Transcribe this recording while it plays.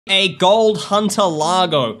A gold hunter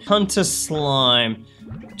Largo. Hunter slime.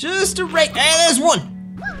 Just a hey, there's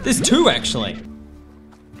one! There's two, actually.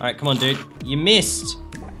 Alright, come on, dude. You missed.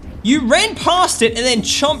 You ran past it and then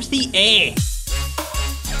chomped the air.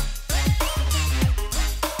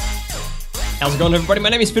 How's it going, everybody? My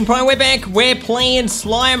name is Fynnpire. We're back. We're playing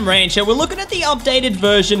Slime Rancher. We're looking at the updated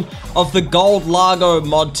version of the Gold Largo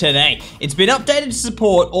mod today. It's been updated to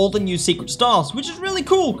support all the new secret styles, which is really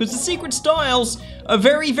cool because the secret styles are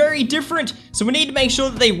very, very different. So we need to make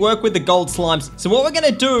sure that they work with the gold slimes. So what we're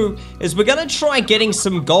going to do is we're going to try getting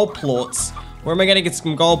some gold plorts. Where am I going to get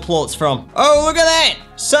some gold plorts from? Oh, look at that.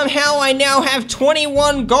 Somehow I now have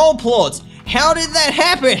 21 gold plorts. How did that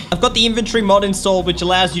happen? I've got the inventory mod installed, which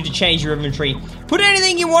allows you to change your inventory. Put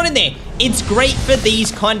anything you want in there. It's great for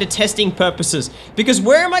these kind of testing purposes. Because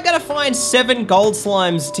where am I going to find 7 gold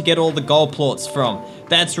slimes to get all the gold plorts from?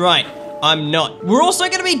 That's right, I'm not. We're also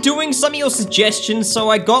going to be doing some of your suggestions. So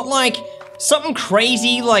I got like something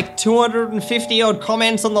crazy, like 250 odd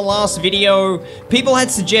comments on the last video. People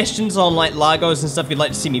had suggestions on like Largos and stuff you'd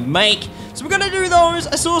like to see me make. So we're going to do those.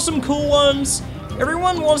 I saw some cool ones.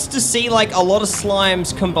 Everyone wants to see like a lot of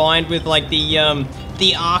slimes combined with like the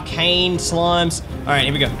arcane slimes. All right,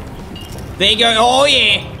 here we go. There you go. Oh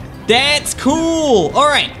yeah, that's cool. All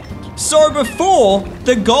right. So before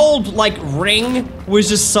the gold like ring was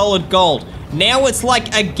just solid gold. Now it's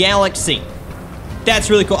like a galaxy.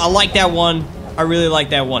 That's really cool. I like that one. I really like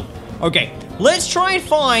that one. Okay, let's try and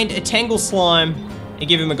find a Tangle slime and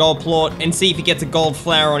give him a gold plort and see if he gets a gold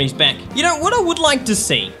flower on his back. You know what I would like to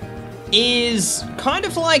see is kind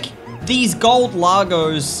of like these gold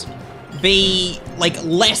Largos be like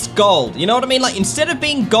less gold. You know what I mean? Like instead of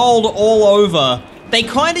being gold all over, they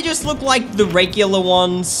kind of just look like the regular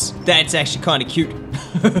ones. That's actually kind of cute.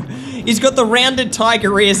 He's got the rounded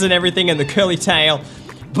tiger ears and everything and the curly tail.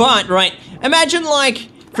 But, right, imagine like,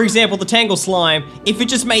 for example, the Tangle slime, if it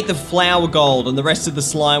just made the flower gold and the rest of the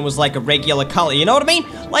slime was like a regular color. You know what I mean?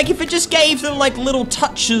 Like if it just gave them like little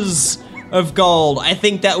touches of gold. I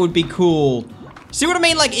think that would be cool. See what I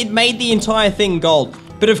mean? Like it made the entire thing gold.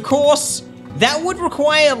 But of course, that would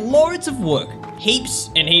require loads of work. Heaps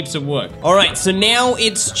and heaps of work. All right, so now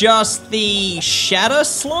it's just the shatter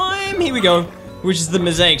slime. Here we go, which is the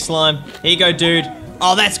mosaic slime. Here you go, dude.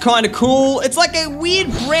 Oh, that's kind of cool. It's like a weird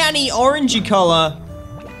browny orangey color.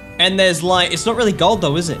 And there's like, it's not really gold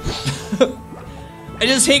though, is it? I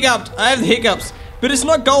just hiccuped. I have the hiccups. But it's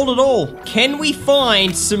not gold at all. Can we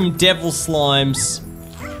find some devil slimes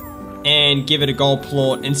and give it a gold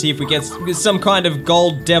plort and see if we get some kind of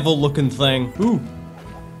gold devil looking thing? Ooh.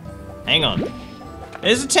 Hang on.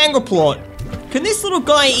 There's a Tangle plort. Can this little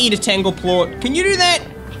guy eat a Tangle plort? Can you do that?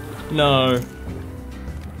 No.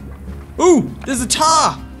 Ooh, there's a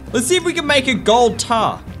TARR. Let's see if we can make a gold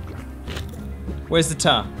TARR. Where's the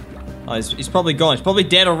TARR? Oh, he's probably gone. He's probably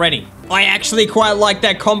dead already. I actually quite like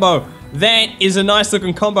that combo. That is a nice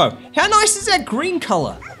looking combo. How nice is that green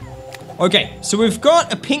color? Okay, so we've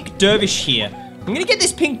got a pink dervish here. I'm gonna get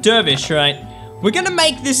this pink dervish, right? We're gonna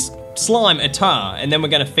make this slime a TARR, and then we're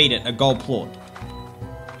gonna feed it a gold plort.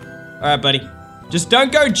 All right, buddy. Just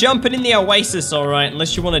don't go jumping in the oasis, all right,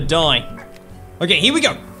 unless you wanna die. Okay, here we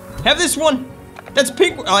go. Have this one. That's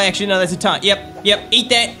pink. Oh, actually, no, that's a TARR. Yep, eat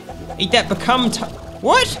that. Eat that, become TARR.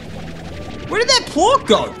 What? Where did that plort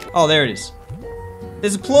go? Oh, there it is.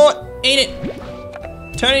 There's a plort. Eat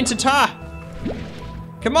it. Turn into TARR.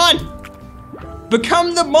 Come on.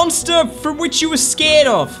 Become the monster from which you were scared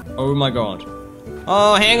of. Oh my god.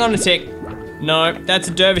 Oh, hang on a sec. No, that's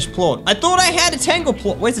a dervish plort. I thought I had a Tangle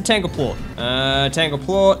plort. Where's the Tangle plort? Tangle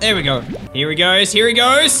plort. There we go. Here he goes. Here he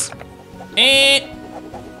goes. And...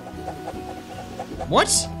 what?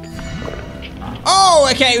 Oh,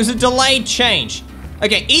 okay. It was a delayed change.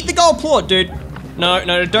 Okay, eat the gold plort, dude.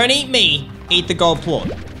 No, don't eat me. Eat the gold plort.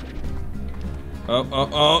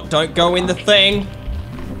 Oh, don't go in the thing.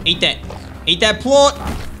 Eat that. Eat that plort.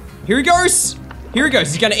 Here he goes. Here he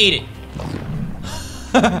goes. He's gonna eat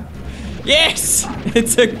it. Yes!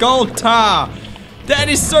 It's a gold TARR. That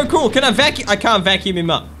is so cool. Can I vacuum? I can't vacuum him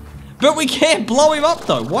up. But we can't blow him up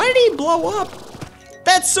though. Why did he blow up?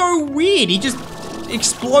 That's so weird. He just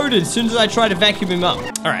exploded as soon as I tried to vacuum him up.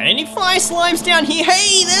 All right, any fire slimes down here?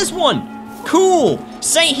 Hey, there's one. Cool.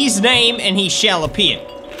 Say his name and he shall appear.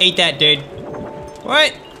 Eat that, dude.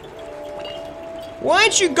 What? Why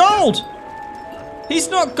aren't you gold? He's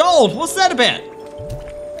not gold. What's that about?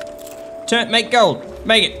 Make gold.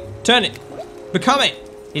 Make it. Turn it. Become it.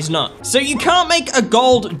 He's not. So you can't make a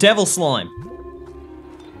gold devil slime.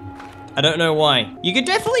 I don't know why. You could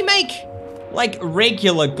definitely make like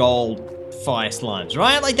regular gold fire slimes,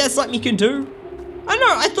 right? Like that's something you can do. I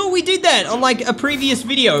know, I thought we did that on like a previous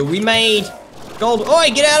video. We made gold. Oi,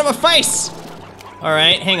 get out of my face! All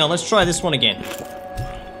right, hang on, let's try this one again.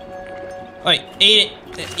 Wait, eat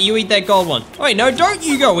it. You eat that gold one. Wait, no, don't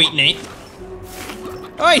you go eating it.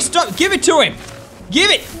 Oi, stop, give it to him. Give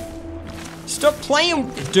it. Stop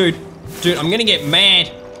playing, dude, I'm gonna get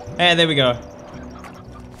mad. Ah, there we go.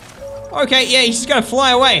 Okay, yeah, he's just gonna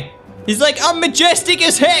fly away. He's like, I'm majestic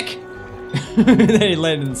as heck. Then he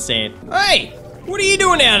landed in the sand. Hey, what are you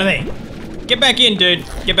doing out of there? Get back in, dude,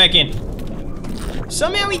 get back in.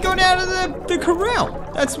 Somehow he got out of the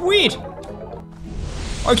corral. That's weird.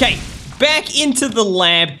 Okay, back into the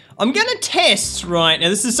lab. I'm gonna test, right, now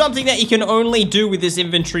this is something that you can only do with this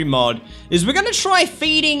inventory mod, is we're gonna try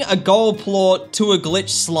feeding a gold plort to a glitch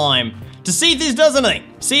slime to see if this does anything.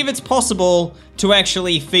 See if it's possible to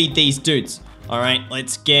actually feed these dudes. All right,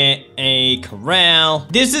 let's get a corral.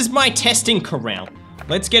 This is my testing corral.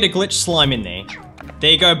 Let's get a glitch slime in there.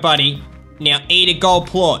 There you go, buddy. Now eat a gold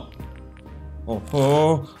plort.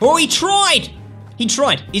 Oh, he tried! He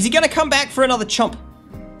tried. Is he gonna come back for another chomp?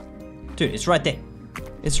 Dude, it's right there.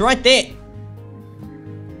 It's right there.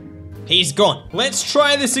 He's gone. Let's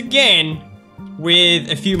try this again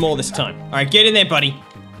with a few more this time. All right, get in there, buddy.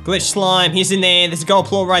 Glitch slime, he's in there. There's a gold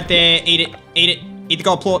plort right there. Eat it, eat it. Eat the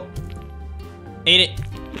gold plort. Eat it.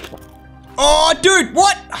 Oh, dude,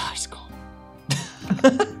 what? Oh, he's gone.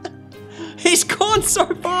 He's gone so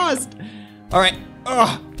fast. All right.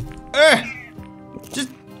 Oh,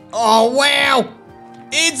 wow.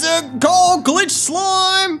 It's a gold glitch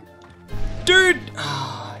slime. Dude,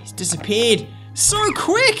 he's disappeared so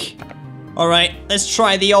quick. All right, let's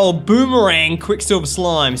try the old boomerang quicksilver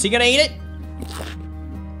slime. Is he gonna eat it?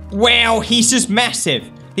 Wow, he's just massive.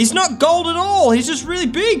 He's not gold at all. He's just really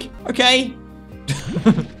big. Okay.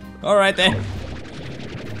 All right then.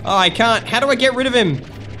 Oh, I can't. How do I get rid of him?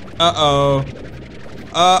 Uh-oh.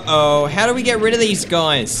 Uh-oh. How do we get rid of these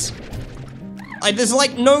guys? There's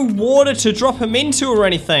like no water to drop him into or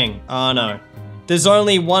anything. Oh no. There's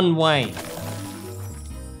only one way.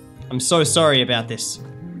 I'm so sorry about this,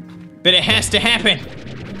 but it has to happen.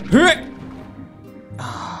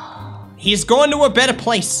 He's gone to a better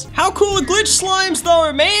place. How cool are glitch slimes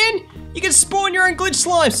though, man? You can spawn your own glitch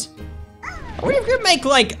slimes. I wonder if we could make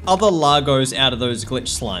like other Largos out of those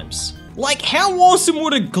glitch slimes. Like how awesome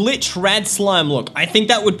would a glitch rad slime look? I think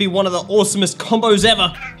that would be one of the awesomest combos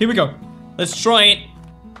ever. Here we go. Let's try it.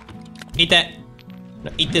 Eat that.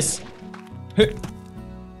 No, eat this.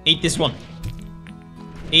 Eat this one.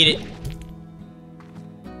 Eat it.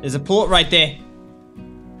 There's a plort right there.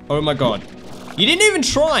 Oh my god. You didn't even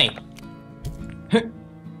try.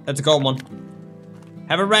 That's a gold one.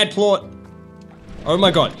 Have a rad plort. Oh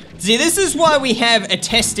my god. See, this is why we have a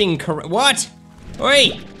testing what?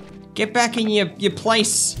 Oi! Get back in your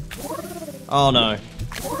place. Oh no.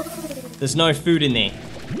 There's no food in there.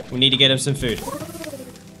 We need to get him some food.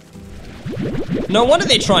 No wonder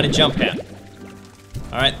they're trying to jump out.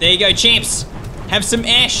 Alright, there you go, champs. Have some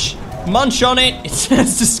ash. Munch on it. It's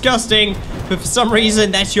disgusting, but for some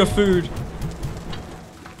reason, that's your food.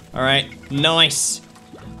 Alright, nice.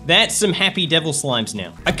 That's some happy devil slimes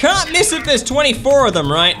now. I can't miss if there's 24 of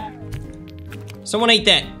them, right? Someone eat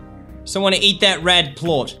that. Someone eat that rad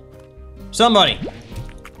plort. Somebody.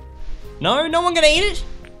 No? No one gonna eat it?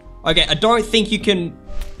 Okay, I don't think you can...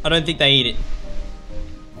 I don't think they eat it.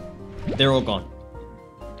 They're all gone.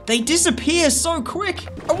 They disappear so quick.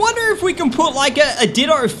 I wonder if we can put like a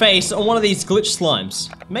ditto face on one of these glitch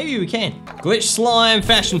slimes. Maybe we can. Glitch slime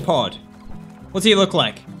fashion pod. What's he look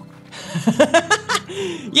like?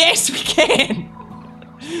 Yes, we can.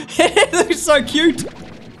 It looks so cute.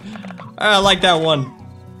 I like that one.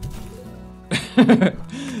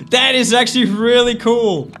 That is actually really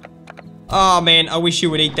cool. Oh man, I wish you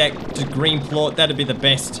would eat that green plort. That'd be the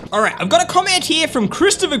best. All right, I've got a comment here from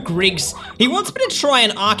Christopher Griggs. He wants me to try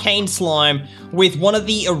an arcane slime with one of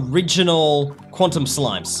the original quantum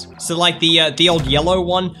slimes. So like the old yellow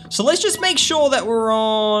one. So let's just make sure that we're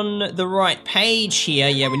on the right page here.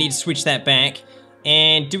 Yeah, we need to switch that back.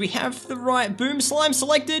 And do we have the right boom slime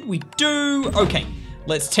selected? We do. Okay,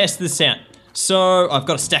 let's test this out. So I've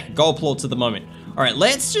got a stack of gold plorts at the moment. All right,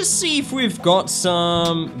 let's just see if we've got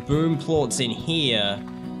some boom plorts in here.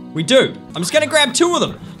 We do. I'm just gonna grab 2 of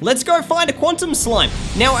them. Let's go find a quantum slime.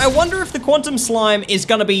 Now, I wonder if the quantum slime is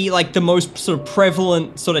gonna be like the most sort of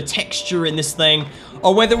prevalent sort of texture in this thing,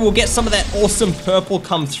 or whether we'll get some of that awesome purple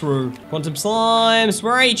come through. Quantum slimes,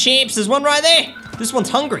 where are you, champs? There's one right there. This one's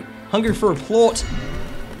hungry. Hungry for a plort.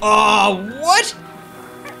 Oh, what?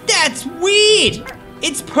 That's weird.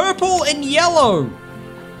 It's purple and yellow.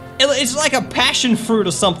 It's like a passion fruit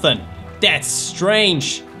or something. That's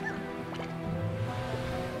strange.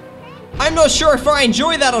 I'm not sure if I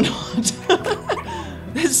enjoy that or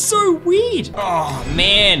not. That's so weird. Oh,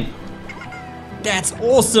 man. That's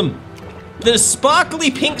awesome. The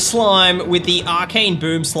sparkly pink slime with the arcane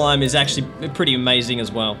boom slime is actually pretty amazing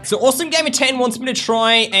as well. So Awesome Gamer 10 wants me to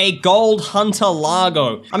try a gold hunter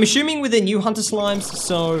Largo. I'm assuming with the new hunter slimes,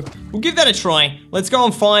 so we'll give that a try. Let's go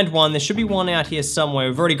and find one. There should be one out here somewhere.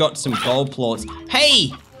 We've already got some gold plorts.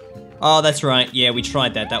 Hey! Oh, that's right. Yeah, we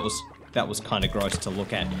tried that. That was kind of gross to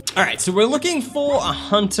look at. All right, so we're looking for a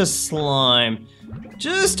hunter slime.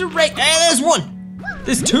 Just a hey, there's one.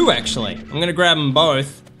 There's two actually. I'm gonna grab them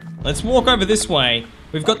both. Let's walk over this way.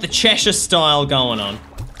 We've got the Cheshire style going on,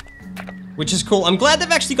 which is cool. I'm glad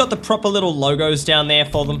they've actually got the proper little logos down there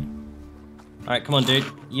for them. All right, come on, dude.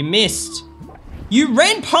 You missed. You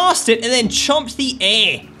ran past it and then chomped the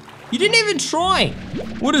air. You didn't even try.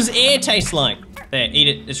 What does air taste like? There, eat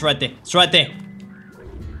it. It's right there. It's right there.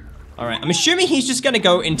 All right, I'm assuming he's just gonna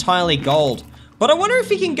go entirely gold, but I wonder if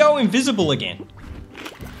he can go invisible again.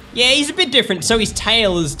 Yeah, he's a bit different, so his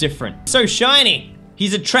tail is different. So shiny.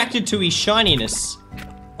 He's attracted to his shininess.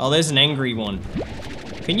 Oh, there's an angry one.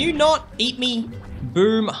 Can you not eat me?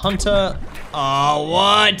 Boom, hunter. Oh,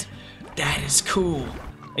 what? That is cool.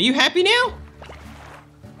 Are you happy now?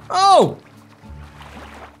 Oh.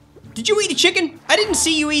 Did you eat a chicken? I didn't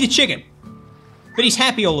see you eat a chicken. But he's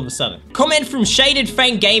happy all of a sudden. Comment from Shaded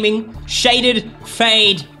Fang Gaming. Shaded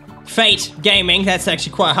Fade Fate Gaming, that's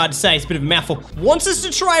actually quite hard to say, it's a bit of a mouthful, wants us to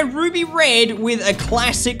try Ruby Red with a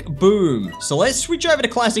Classic Boom. So let's switch over to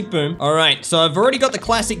Classic Boom. All right, so I've already got the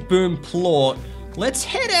Classic Boom plort. Let's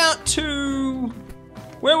head out to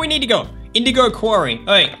where we need to go. Indigo Quarry.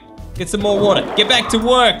 Hey, get some more water. Get back to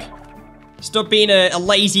work. Stop being a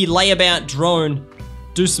lazy layabout drone.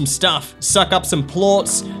 Do some stuff. Suck up some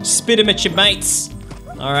plorts. Spit them at your mates.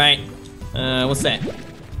 All right, what's that?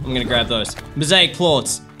 I'm gonna grab those. Mosaic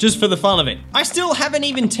plorts, just for the fun of it. I still haven't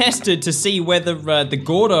even tested to see whether the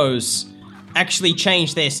Gordos actually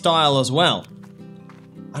change their style as well.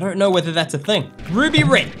 I don't know whether that's a thing. Ruby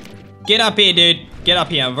Red, get up here, dude. Get up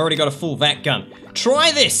here, I've already got a full vac gun.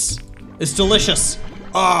 Try this, it's delicious.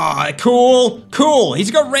 Ah, cool, cool. He's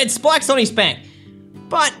got red spikes on his back.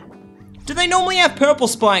 But, do they normally have purple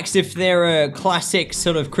spikes if they're a classic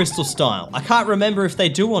sort of crystal style? I can't remember if they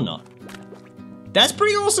do or not. That's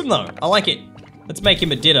pretty awesome though, I like it. Let's make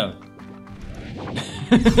him a ditto.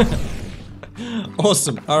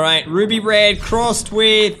 Awesome, all right, Ruby Red crossed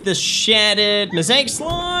with the Shattered Mosaic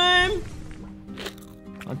Slime.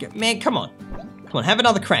 Okay, man, come on. Come on, have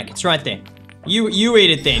another crack, it's right there. You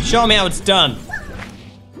eat it then, show him how it's done.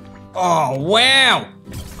 Oh, wow.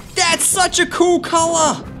 That's such a cool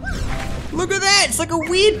color. Look at that, it's like a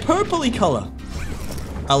weird purpley color.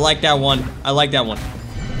 I like that one, I like that one.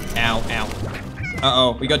 Ow, ow.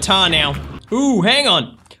 Uh-oh, we got tar now. Ooh, hang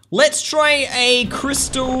on. Let's try a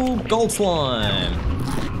crystal gold slime.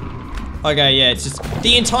 Okay, yeah, it's just,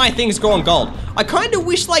 the entire thing's gone gold. I kind of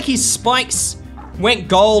wish like his spikes went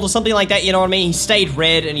gold or something like that, you know what I mean? He stayed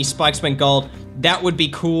red and his spikes went gold. That would be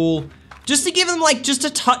cool. Just to give him like just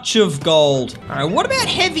a touch of gold. All right, what about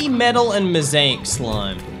heavy metal and mosaic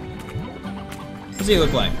slime? What does he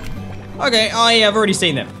look like? Okay, oh yeah, I've already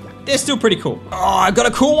seen them. They're still pretty cool. Oh, I've got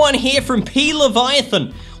a cool one here from P.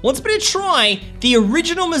 Leviathan. Wants me to try the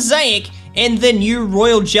original Mosaic and the new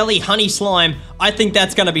Royal Jelly Honey Slime. I think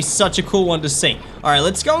that's gonna be such a cool one to see. All right,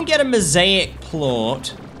 let's go and get a Mosaic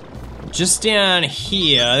plort. Just down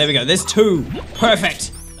here, there we go, there's two,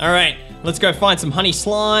 perfect. All right, let's go find some honey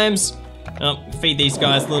slimes. Oh, feed these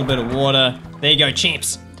guys a little bit of water. There you go,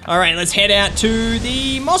 champs. All right, let's head out to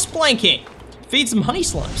the moss blanket. Feed some honey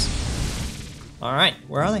slimes. All right,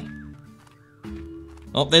 where are they?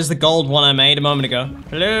 Oh, there's the gold one I made a moment ago.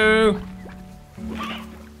 Hello?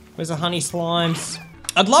 Where's the honey slimes?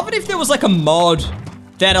 I'd love it if there was like a mod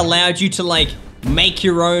that allowed you to like make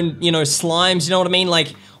your own, you know, slimes, you know what I mean?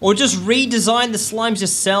 Like, or just redesign the slimes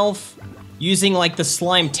yourself using like the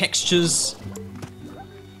slime textures.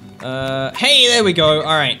 Hey, there we go.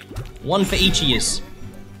 All right, one for each of yous.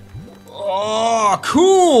 Oh,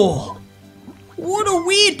 cool. What a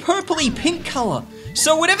weird purpley pink color.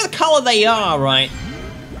 So whatever the color they are, right?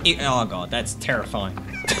 Oh God, that's terrifying.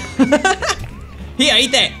 Here,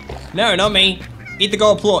 eat that. No, not me. Eat the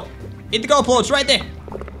gold plort. Eat the gold plort, it's right there.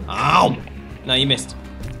 Ow. No, you missed.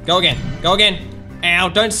 Go again, go again. Ow,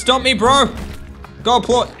 don't stop me, bro. Gold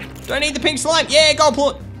plort. Don't eat the pink slime. Yeah, gold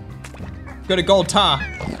plort. Got a gold tar.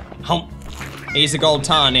 Hump. Here's the gold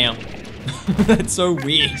tar now. That's so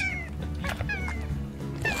weird.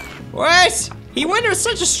 What? He went to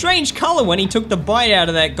such a strange color when he took the bite out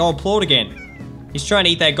of that gold plort again. He's trying to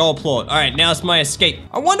eat that gold plort. All right, now it's my escape.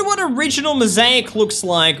 I wonder what original Mosaic looks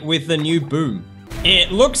like with the new boom.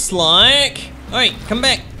 It looks like... All right, come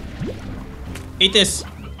back. Eat this.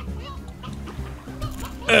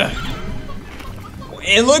 Ugh.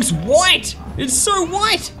 It looks white. It's so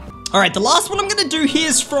white. All right, the last one I'm gonna do here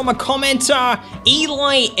is from a commenter,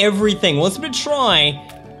 Eli Everything. Wants me to try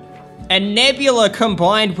a nebula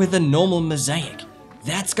combined with a normal Mosaic.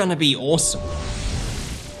 That's gonna be awesome.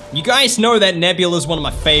 You guys know that nebula is one of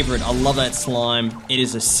my favorite. I love that slime. It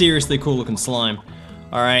is a seriously cool looking slime.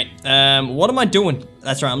 All right, what am I doing?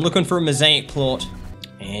 That's right, I'm looking for a Mosaic plort.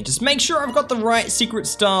 And just make sure I've got the right secret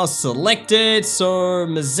stars selected. So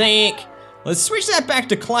Mosaic, let's switch that back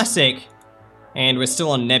to classic. And we're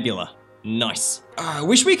still on nebula. Nice. I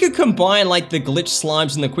wish we could combine like the glitch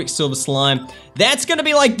slimes and the quicksilver slime. That's gonna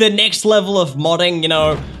be like the next level of modding, you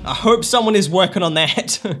know. I hope someone is working on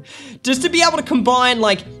that. Just to be able to combine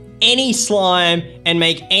like any slime and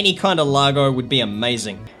make any kind of Largo would be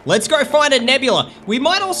amazing. Let's go find a nebula. We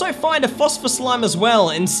might also find a phosphor slime as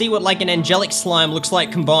well and see what like an angelic slime looks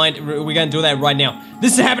like combined. We're gonna do that right now.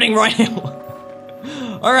 This is happening right now.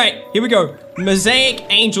 All right, here we go. Mosaic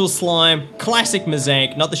angel slime, classic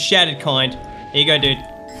Mosaic, not the shattered kind. Here you go, dude.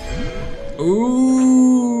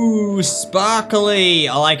 Ooh, sparkly.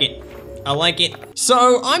 I like it. I like it.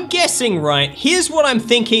 So I'm guessing, right, here's what I'm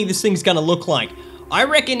thinking this thing's gonna look like. I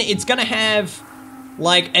reckon it's gonna have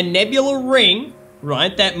like a nebula ring,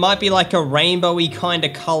 right? That might be like a rainbowy kind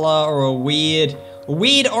of color or a weird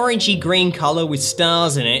orangey green color with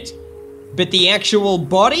stars in it. But the actual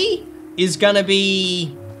body is gonna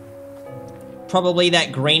be probably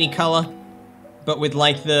that grainy color, but with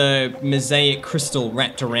like the Mosaic crystal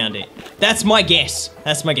wrapped around it. That's my guess.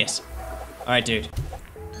 That's my guess. All right, dude.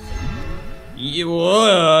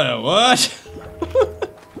 What?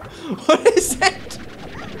 What is that?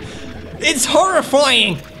 It's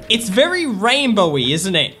horrifying. It's very rainbowy,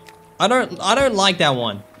 isn't it? I don't like that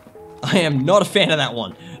one. I am not a fan of that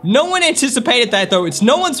one. No one anticipated that though. It's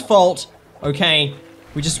no one's fault. Okay,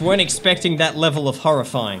 we just weren't expecting that level of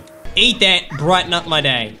horrifying. Eat that, brighten up my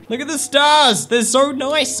day. Look at the stars, they're so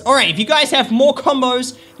nice. All right, if you guys have more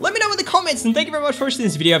combos, let me know in the comments, and thank you very much for watching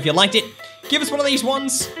this video. If you liked it, give us one of these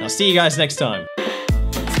ones, and I'll see you guys next time.